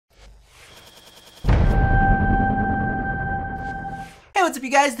what's up you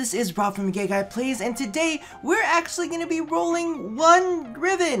guys, this is Rob from Gay Guy Plays, and today we're actually going to be rolling one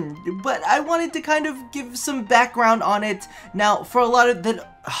Riven, but I wanted to kind of give some background on it. Now, for a lot of the...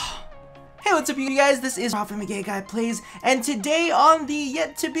 Hey, what's up you guys, this is Rob from Gay Guy Plays, and today on the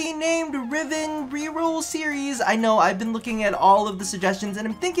yet-to-be-named Riven Reroll series, I know I've been looking at all of the suggestions, and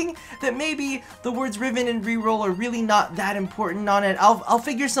I'm thinking that maybe the words Riven and Reroll are really not that important on it. I'll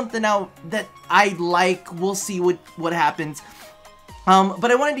figure something out that I like, we'll see what happens.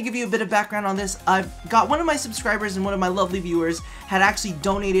 But I wanted to give you a bit of background on this. I've got one of my subscribers and one of my lovely viewers had actually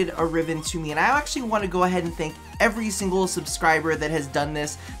donated a Riven to me, and I actually want to go ahead and thank every single subscriber that has done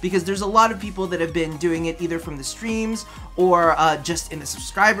this, because there's a lot of people that have been doing it either from the streams or just in the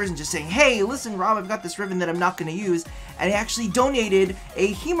subscribers and just saying, hey, listen Rob, I've got this Riven that I'm not going to use, and he actually donated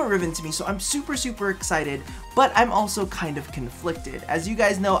a Hema Riven to me, so I'm super excited, but I'm also kind of conflicted. As you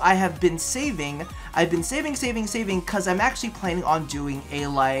guys know, I have been saving, because I'm actually planning on doing a,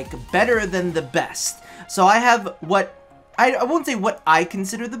 like, better than the best. So I have what, I won't say what I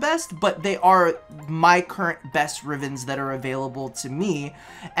consider the best, but they are my current best Rivens that are available to me,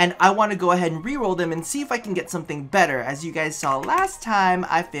 and I want to go ahead and reroll them and see if I can get something better. As you guys saw last time,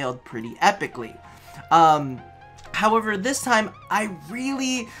 I failed pretty epically. However, this time, I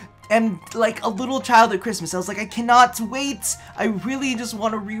really am like a little child at Christmas. I was like, I cannot wait. I really just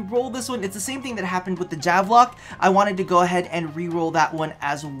want to re-roll this one. It's the same thing that happened with the Javlock. I wanted to go ahead and re-roll that one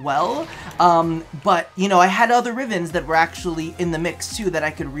as well. But, you know, I had other Rivens that were actually in the mix too that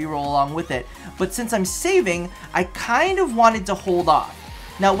I could re-roll along with it. But since I'm saving, I kind of wanted to hold off.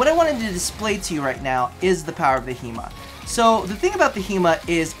 Now, what I wanted to display to you right now is the power of the Hema. So, the thing about the Hema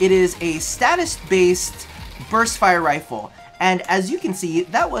is it is a status-based burst fire rifle. And as you can see,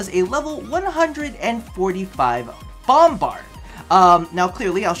 that was a level 145 bombard. Now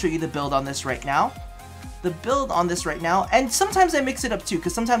clearly, I'll show you the build on this right now. And sometimes I mix it up too,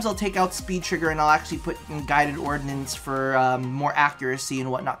 because sometimes I'll take out speed trigger and I'll actually put in guided ordnance for more accuracy and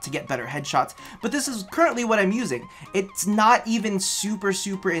whatnot to get better headshots. But this is currently what I'm using. It's not even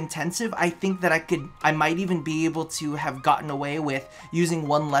super intensive. I think that I might even be able to have gotten away with using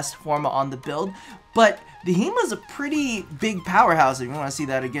one less Forma on the build. But the Hema is a pretty big powerhouse. If you want to see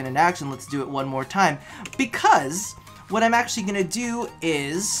that again in action, let's do it one more time. Because what I'm actually going to do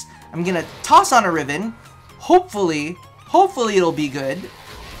is I'm going to toss on a Riven. Hopefully it'll be good.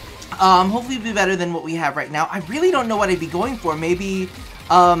 Hopefully it'll be better than what we have right now. I really don't know what I'd be going for. Maybe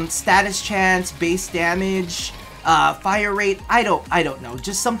status chance, base damage, fire rate. I don't know.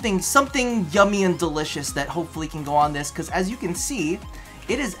 Just something yummy and delicious that hopefully can go on this. Because as you can see,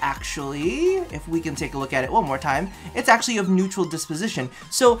 it is actually, if we can take a look at it one more time, it's actually of neutral disposition.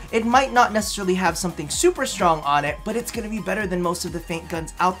 So it might not necessarily have something super strong on it, but it's going to be better than most of the feint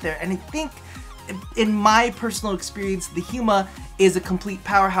guns out there. And I think, in my personal experience, the Hema is a complete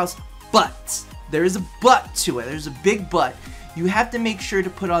powerhouse, but there is a but to it. There's a big but. You have to make sure to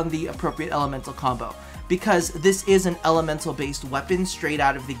put on the appropriate elemental combo, because this is an elemental based weapon straight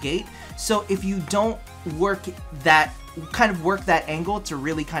out of the gate. So if you don't work that angle to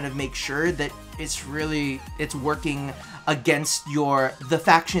really kind of make sure that it's working against the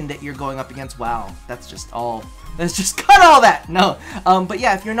faction that you're going up against. Wow, let's just cut all that. No, but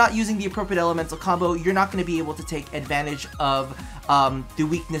yeah, if you're not using the appropriate elemental combo, you're not going to be able to take advantage of the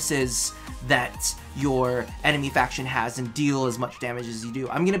weaknesses that your enemy faction has and deal as much damage as you do.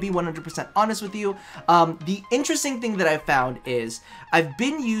 I'm going to be 100% honest with you. The interesting thing that I've found is I've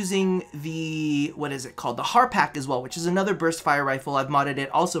been using the, what is it called? The Harpack as well, which is another burst fire rifle. I've modded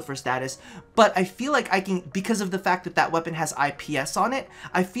it also for status, but I feel like I can, because of the fact that that weapon has IPS on it,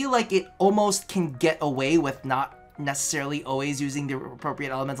 I feel like it almost can get away with not necessarily always using the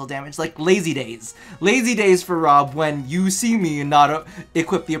appropriate elemental damage, like lazy days for Rob when you see me and not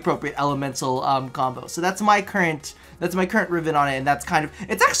equip the appropriate elemental combo. So that's my current Riven on it, and that's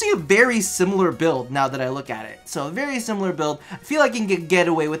it's actually a very similar build now that I look at it. So a very similar build. I feel like I can get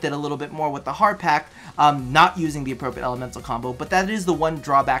away with it a little bit more with the Harpack, not using the appropriate elemental combo, but that is the one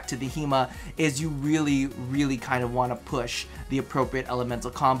drawback to the Hema, is you really kind of want to push the appropriate elemental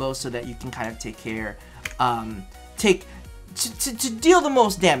combo so that you can kind of take care to deal the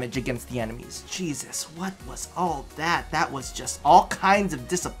most damage against the enemies. Jesus, what was all that? That was just all kinds of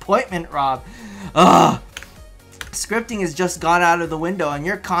disappointment, Rob. Ugh. Scripting has just gone out of the window and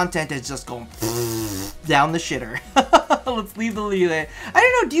your content is just going down the shitter. Let's leave the relay. I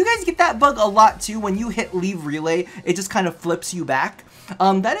don't know, do you guys get that bug a lot too? When you hit leave relay, it just kind of flips you back.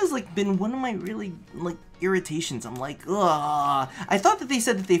 That has been one of my really irritations. I'm like, ugh. I thought that they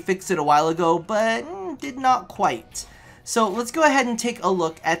said that they fixed it a while ago, but did not quite. So let's go ahead and take a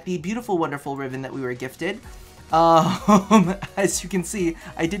look at the beautiful, wonderful Riven that we were gifted. As you can see,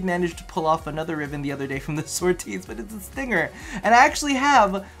 I did manage to pull off another Riven the other day from the sorties, but it's a stinger. And I actually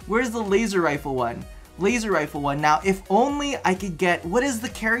have, where's the laser rifle one? Laser rifle one. Now, if only I could get, what is the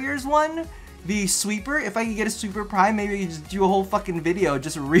carriers one? The sweeper. If I could get a sweeper prime, maybe I could just do a whole fucking video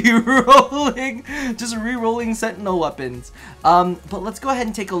just re-rolling sentinel weapons. But let's go ahead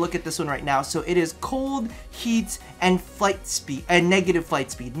and take a look at this one right now. So it is cold, heat, and flight speed, and negative flight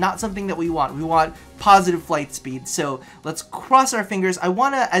speed. Not something that we want. We want positive flight speed. So let's cross our fingers. I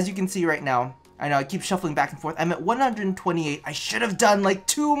wanna, as you can see right now, I know I keep shuffling back and forth. I'm at 128. I should have done like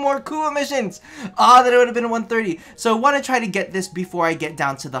 2 more Kuva missions. Then it would have been 130. So I want to try to get this before I get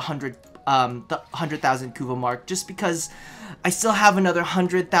down to the 100,000 Kuva mark, just because I still have another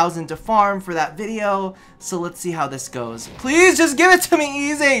 100,000 to farm for that video. So let's see how this goes. Please just give it to me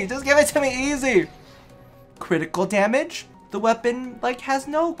easy. Just give it to me easy. Critical damage. The weapon like has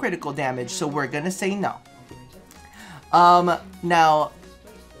no critical damage, so we're gonna say no. Now.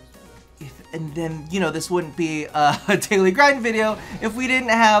 And then, you know, this wouldn't be a daily grind video if we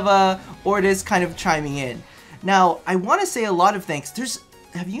didn't have Ordis kind of chiming in. Now, I want to say a lot of thanks.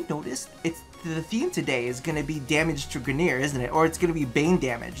 Have you noticed? The theme today is going to be damage to Grineer, isn't it? Or it's going to be Bane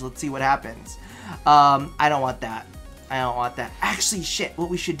damage. Let's see what happens. I don't want that. I don't want that. Actually, shit, what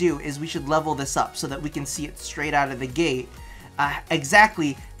we should do is we should level this up so that we can see it straight out of the gate.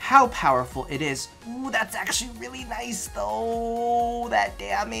 Exactly how powerful it is. Ooh, that's actually really nice though. That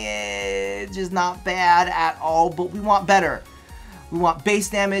damage is not bad at all, but we want better. We want base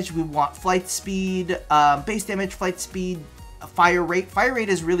damage, we want flight speed, base damage, flight speed, fire rate. Fire rate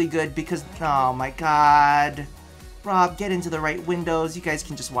is really good because, oh my god. Rob, get into the right windows. You guys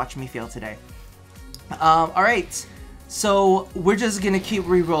can just watch me fail today. Alright, so we're just gonna keep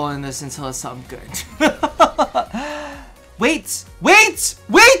re-rolling this until it's something good. Wait, we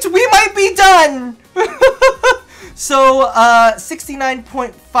might be done! So,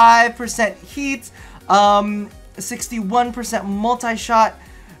 69.5% heat, 61% multi-shot.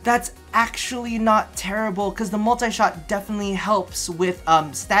 That's actually not terrible, because the multi-shot definitely helps with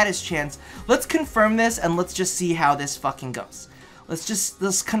status chance. Let's confirm this, and let's just see how this fucking goes.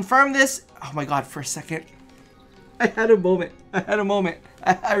 Let's confirm this. Oh my god, for a second. I had a moment.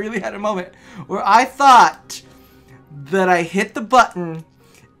 I really had a moment where I thought that I hit the button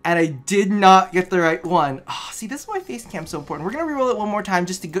and I did not get the right one. Oh, see, this is why face cam's so important. We're gonna reroll it one more time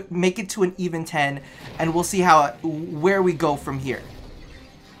just to make it to an even 10, and we'll see where we go from here.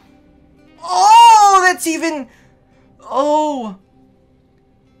 Oh, that's even. Oh.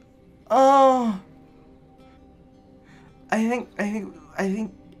 I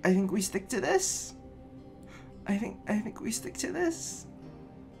think we stick to this. I think we stick to this.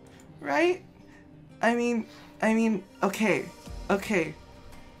 Right? I mean, okay. Motherfucker,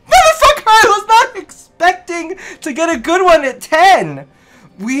 I was not expecting to get a good one at 10.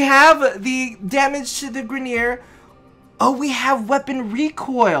 We have the damage to the Grineer. Oh, we have weapon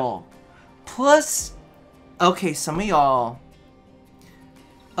recoil. Plus, okay, some of y'all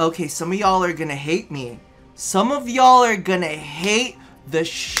are gonna hate me. Some of y'all are gonna hate the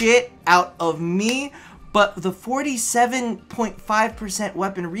shit out of me, but the 47.5%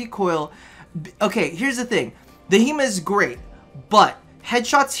 weapon recoil. Okay, here's the thing. The HEMA is great, but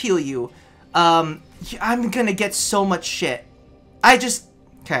headshots heal you. I'm gonna get so much shit.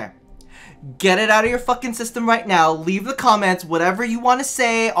 Okay. Get it out of your fucking system right now. Leave the comments, whatever you want to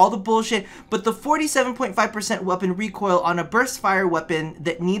say, all the bullshit. But the 47.5% weapon recoil on a burst fire weapon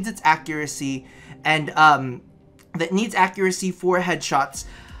that needs its accuracy and that needs accuracy for headshots.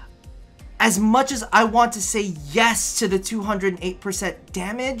 As much as I want to say yes to the 208%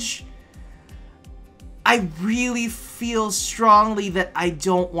 damage, I really feel strongly that I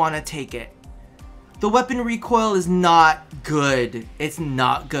don't want to take it. The weapon recoil is not good. It's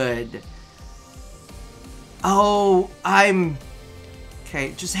not good. Oh,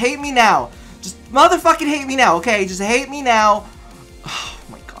 okay, just hate me now. Just motherfucking hate me now, okay? Just hate me now. Oh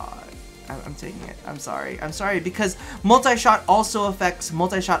my god. I'm taking it. I'm sorry, because multi-shot also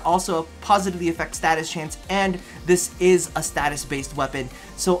positively affects status chance, and this is a status-based weapon.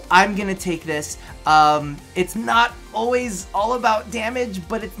 So I'm gonna take this. It's not always all about damage,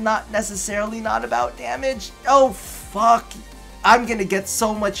 but it's not necessarily not about damage. Oh fuck. I'm gonna get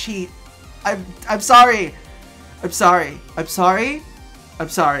so much heat. I'm sorry. I'm sorry.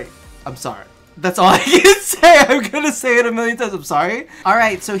 That's all I can say. I'm gonna say it a million times. I'm sorry.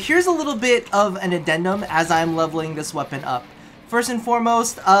 Alright, so here's a little bit of an addendum as I'm leveling this weapon up. First and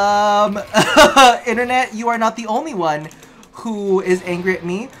foremost, Internet, you are not the only one who is angry at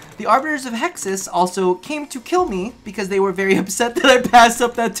me. The Arbiters of Hexus also came to kill me because they were very upset that I passed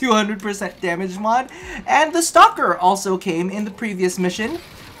up that 200% damage mod. And the Stalker also came in the previous mission.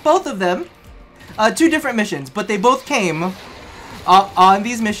 Both of them. 2 different missions, but they both came on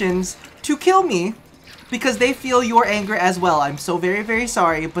these missions to kill me because they feel your anger as well. I'm so very, very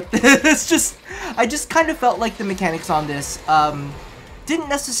sorry, but I just kind of felt like the mechanics on this didn't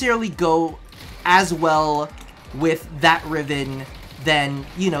necessarily go as well with that Riven than,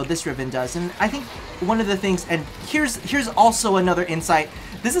 you know, this Riven does. And I think one of the things, and here's also another insight.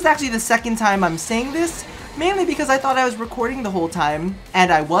 This is actually the second time I'm saying this, mainly because I thought I was recording the whole time,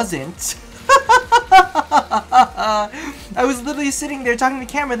 and I wasn't. I was literally sitting there talking to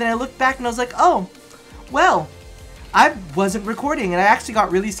the camera, then I looked back and I was like, oh, well, I wasn't recording, and I actually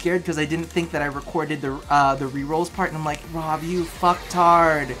got really scared because I didn't think that I recorded the rerolls part, and I'm like, Rob, you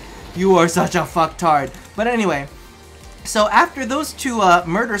fucktard. You are such a fucktard. But anyway, so after those 2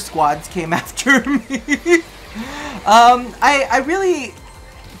 murder squads came after me, I really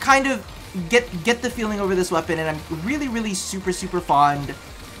kind of get the feeling over this weapon, and I'm really, really super, super fond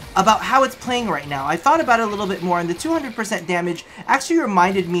about how it's playing right now. I thought about it a little bit more, and the 200% damage actually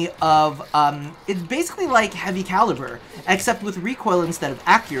reminded me of, it's basically like heavy caliber, except with recoil instead of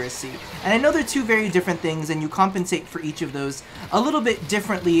accuracy. And I know they're 2 very different things, and you compensate for each of those a little bit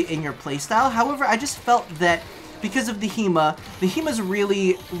differently in your playstyle. However, I just felt that because of the HEMA's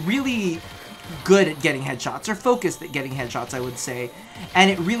really, really good at getting headshots, or focused at getting headshots, I would say,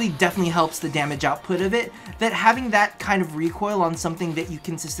 and it really definitely helps the damage output of it, that having that kind of recoil on something that you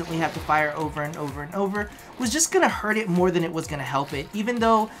consistently have to fire over and over and over was just gonna hurt it more than it was gonna help it, even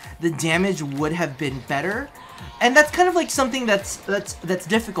though the damage would have been better. And that's kind of like something that's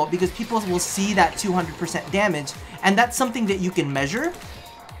difficult, because people will see that 200% damage, and that's something that you can measure.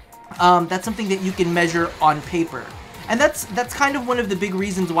 That's something that you can measure on paper. And that's kind of one of the big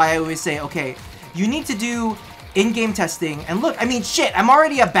reasons why I always say, okay, you need to do in-game testing. And look, I mean, shit, I'm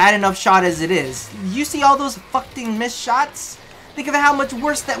already a bad enough shot as it is. You see all those fucking missed shots? Think of how much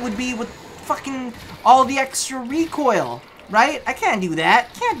worse that would be with fucking all the extra recoil, right? I can't do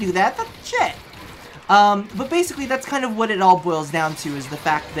that. Can't do that. That's shit. But basically, that's kind of what it all boils down to, is the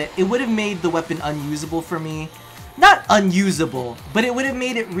fact that it would have made the weapon unusable for me. Not unusable, but it would have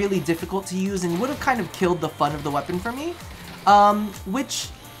made it really difficult to use and would have kind of killed the fun of the weapon for me. Which,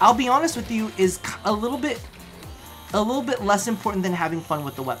 I'll be honest with you, is a little bit less important than having fun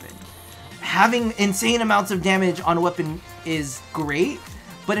with the weapon. Having insane amounts of damage on a weapon is great,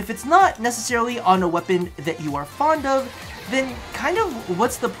 but if it's not necessarily on a weapon that you are fond of, then kind of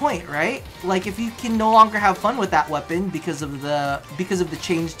what's the point, right? Like, if you can no longer have fun with that weapon because of the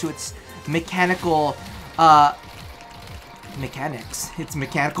change to its mechanical mechanics. It's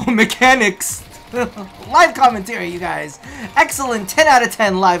mechanical mechanics. Live commentary, you guys. Excellent 10 out of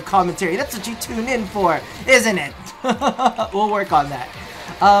 10 live commentary. That's what you tune in for, isn't it? We'll work on that.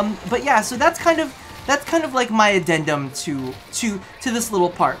 But yeah, so that's kind of like my addendum to this little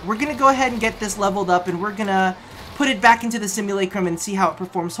part. We're gonna go ahead and get this leveled up, and we're gonna put it back into the simulacrum and see how it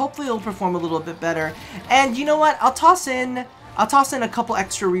performs. Hopefully it'll perform a little bit better. And you know what? I'll toss in a couple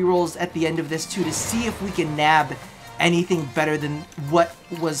extra rerolls at the end of this too, to see if we can nab anything better than what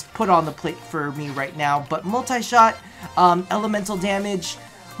was put on the plate for me right now. But multi-shot, elemental damage,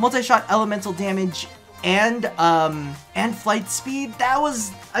 and flight speed,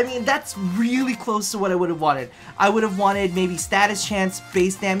 I mean, that's really close to what I would have wanted. I would have wanted maybe status chance,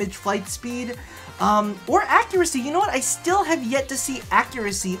 base damage, flight speed, or accuracy. You know what? I still have yet to see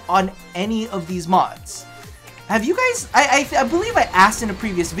accuracy on any of these mods. Have you guys, I believe I asked in a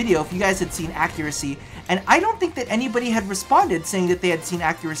previous video if you guys had seen accuracy, and I don't think that anybody had responded saying that they had seen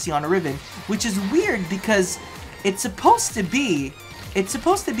accuracy on a Riven, which is weird because it's supposed to be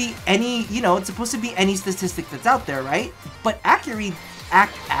any, you know, it's supposed to be any statistic that's out there, right? But accuracy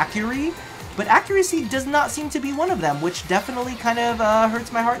does not seem to be one of them, which definitely kind of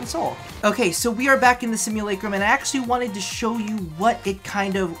hurts my heart and soul. Okay, so we are back in the simulacrum, and I actually wanted to show you what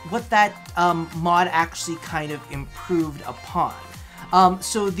that mod actually kind of improved upon.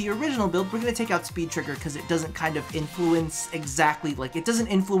 So the original build, we're going to take out speed trigger because it doesn't kind of influence exactly, like, it doesn't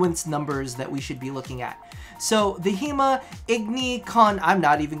influence numbers that we should be looking at. So the HEMA, Igni, I'm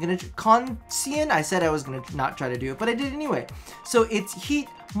not even going to, Consian, I said I was going to not try to do it, but I did anyway. So it's heat,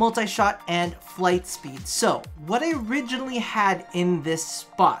 multi-shot, and flight speed. So what I originally had in this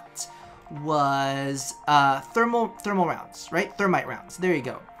spot was thermal rounds, right? Thermite rounds. There you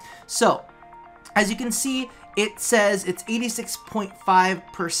go. So as you can see, it says it's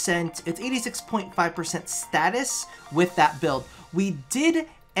 86.5%. It's 86.5% status with that build. We did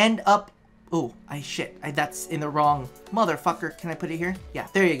end up Oh, that's in the wrong motherfucker. Can I put it here? Yeah,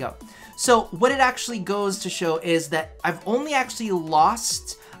 there you go. So what it actually goes to show is that I've only actually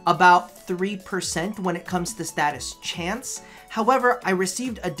lost about 3% when it comes to status chance. However, I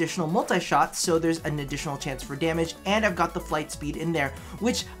received additional multi-shots, so there's an additional chance for damage, and I've got the flight speed in there,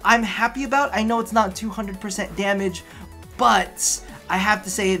 which I'm happy about. I know it's not 200% damage, but I have to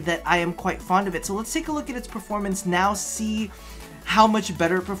say that I am quite fond of it. So let's take a look at its performance now, see how much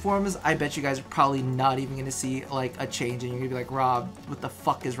better it performs. I bet you guys are probably not even gonna see like a change, and you're gonna be like, Rob, what the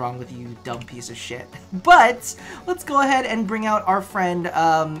fuck is wrong with you, you dumb piece of shit? But let's go ahead and bring out our friend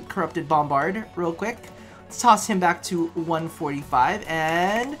Corrupted Bombard real quick. Let's toss him back to 145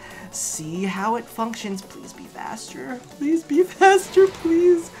 and see how it functions. Please be faster. Please be faster,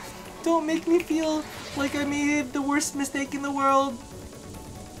 please. Don't make me feel like I made the worst mistake in the world.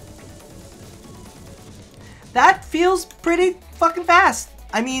 That feels pretty fucking fast.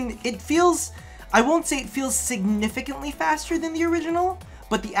 I mean, it feels, I won't say it feels significantly faster than the original,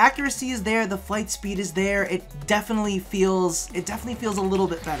 but the accuracy is there, the flight speed is there. It definitely feels a little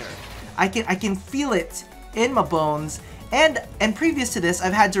bit better. I can feel it in my bones. And previous to this,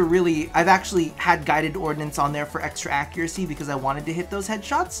 I've actually had guided ordnance on there for extra accuracy because I wanted to hit those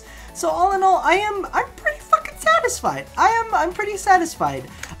headshots. So all in all, I'm pretty fucking satisfied. I'm pretty satisfied.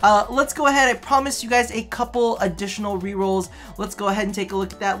 Let's go ahead. I promised you guys a couple additional rerolls. Let's go ahead and take a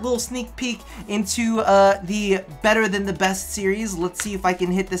look at that little sneak peek into the Better Than the Best series. Let's see if I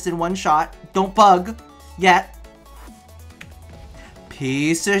can hit this in one shot. Don't bug yet.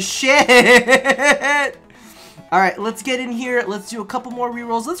 Piece of shit. All right, let's get in here. Let's do a couple more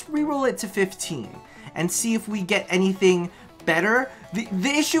rerolls. Let's reroll it to 15 and see if we get anything better. The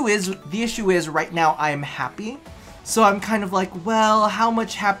issue is right now I am happy. So I'm kind of like, well, how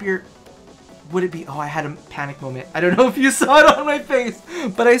much happier would it be? Oh, I had a panic moment. I don't know if you saw it on my face,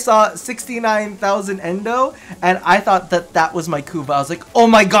 but I saw 69,000 endo and I thought that was my Kuva. I was like, oh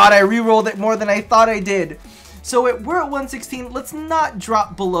my god, I re-rolled it more than I thought I did. So we're at 116. Let's not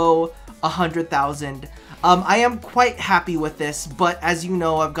drop below 100,000. I am quite happy with this, but as you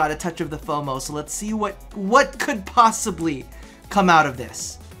know, I've got a touch of the FOMO, so let's see what could possibly come out of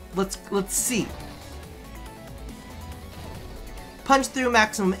this. Let's see. Punch through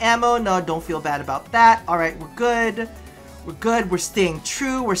maximum ammo. No, don't feel bad about that. All right, we're good. We're good. We're staying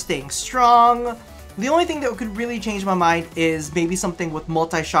true. We're staying strong. The only thing that could really change my mind is maybe something with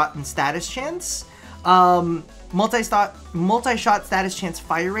multi-shot and status chance. Multi-shot status chance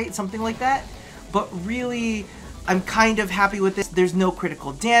fire rate, something like that. But really, I'm kind of happy with this. There's no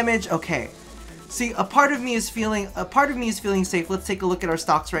critical damage. Okay. See, a part of me is feeling safe. Let's take a look at our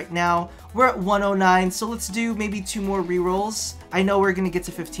stocks right now. We're at 109, so let's do maybe 2 more rerolls. I know we're gonna get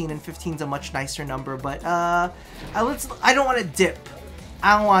to 15, and 15 is a much nicer number, but I don't want to dip.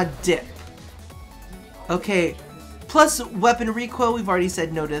 I don't want to dip. Okay. Plus weapon recoil, we've already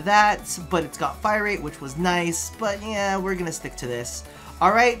said no to that, but it's got fire rate, which was nice. But yeah, we're gonna stick to this.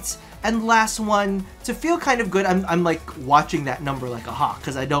 All right. And last one, to feel kind of good, I'm like watching that number like a hawk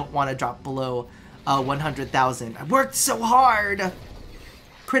because I don't want to drop below 100,000. I worked so hard.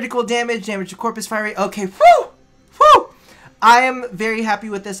 Critical damage to corpus fire rate. Okay, whew, whew. I am very happy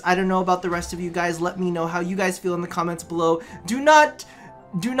with this. I don't know about the rest of you guys. Let me know how you guys feel in the comments below. Do not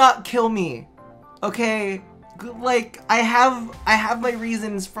kill me, okay? Like I have my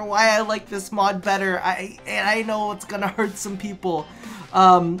reasons for why I like this mod better. And I know it's gonna hurt some people.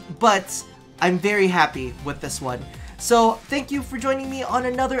 But I'm very happy with this one. So thank you for joining me on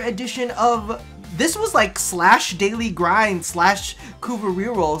another edition of, this was like / daily grind / Kuva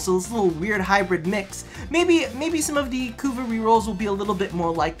reroll, so this little weird hybrid mix. Maybe some of the Kuva rerolls will be a little bit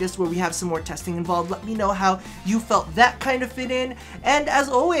more like this, where we have some more testing involved. Let me know how you felt that kind of fit in. And as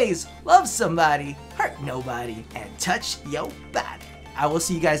always, love somebody, hurt nobody, and touch your body. I will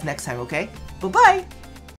see you guys next time, okay? Bye-bye!